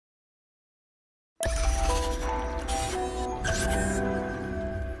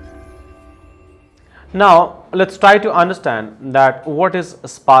Now let's try to understand that what is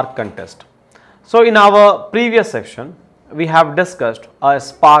Spark contest. So in our previous section we have discussed a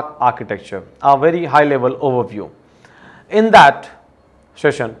Spark architecture, a very high level overview. In that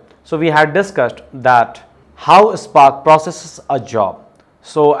session, so we had discussed that how Spark processes a job.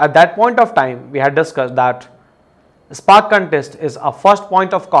 So at that point of time we had discussed that Spark contest is a first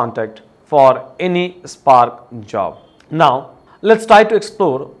point of contact for any Spark job. Now let's try to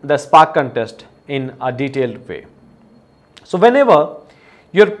explore the Spark contest in a detailed way. So whenever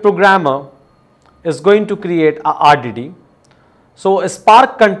your programmer is going to create a RDD, so a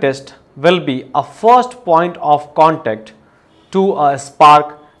Spark contest will be a first point of contact to a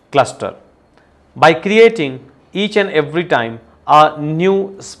Spark cluster by creating each and every time a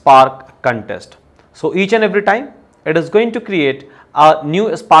new Spark contest. So each and every time it is going to create a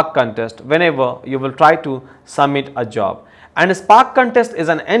new Spark contest whenever you will try to submit a job. And a Spark contest is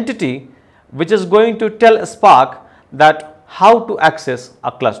an entity which is going to tell Spark that how to access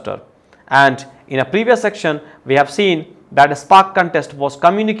a cluster. And in a previous section we have seen that a Spark contest was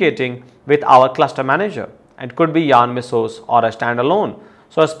communicating with our cluster manager. It could be yarn mesos or a standalone.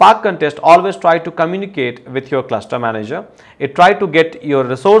 So a Spark contest always try to communicate with your cluster manager. It try to get your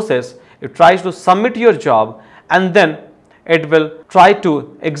resources, it tries to submit your job, and then it will try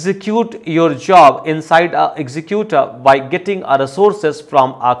to execute your job inside a executor by getting a resources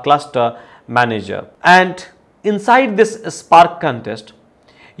from a cluster manager. And inside this Spark contest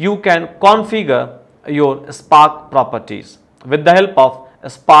you can configure your Spark properties with the help of a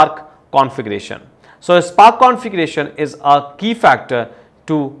Spark configuration. So a Spark configuration is a key factor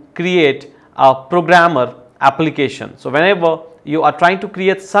to create a programmer application. So whenever you are trying to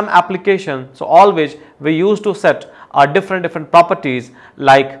create some application, so always we used to set different properties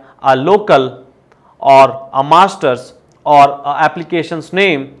like a local or a masters or a application's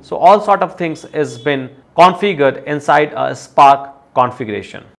name. So all sort of things is been configured inside a Spark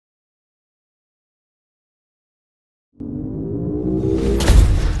configuration.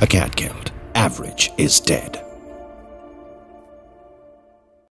 Acadgild. Average is dead.